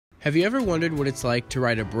Have you ever wondered what it's like to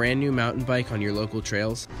ride a brand new mountain bike on your local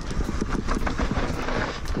trails?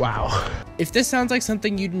 Wow. If this sounds like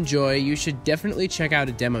something you'd enjoy, you should definitely check out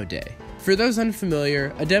a demo day. For those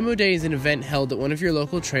unfamiliar, a demo day is an event held at one of your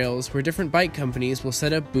local trails where different bike companies will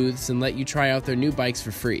set up booths and let you try out their new bikes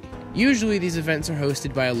for free. Usually these events are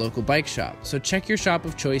hosted by a local bike shop, so check your shop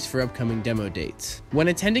of choice for upcoming demo dates. When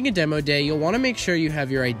attending a demo day, you'll want to make sure you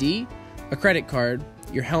have your ID, a credit card,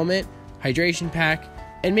 your helmet, hydration pack,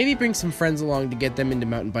 and maybe bring some friends along to get them into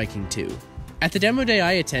mountain biking too. At the demo day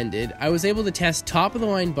I attended, I was able to test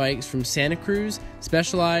top-of-the-line bikes from Santa Cruz,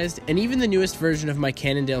 Specialized, and even the newest version of my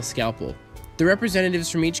Cannondale Scalpel. The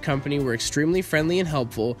representatives from each company were extremely friendly and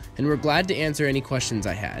helpful, and were glad to answer any questions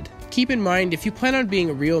I had. Keep in mind, if you plan on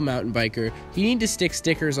being a real mountain biker, you need to stick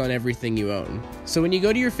stickers on everything you own. So when you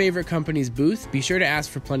go to your favorite company's booth, be sure to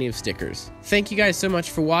ask for plenty of stickers. Thank you guys so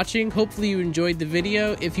much for watching. Hopefully you enjoyed the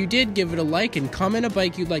video. If you did, give it a like and comment a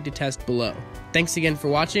bike you'd like to test below. Thanks again for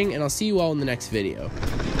watching, and I'll see you all in the next video.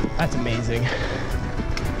 That's amazing.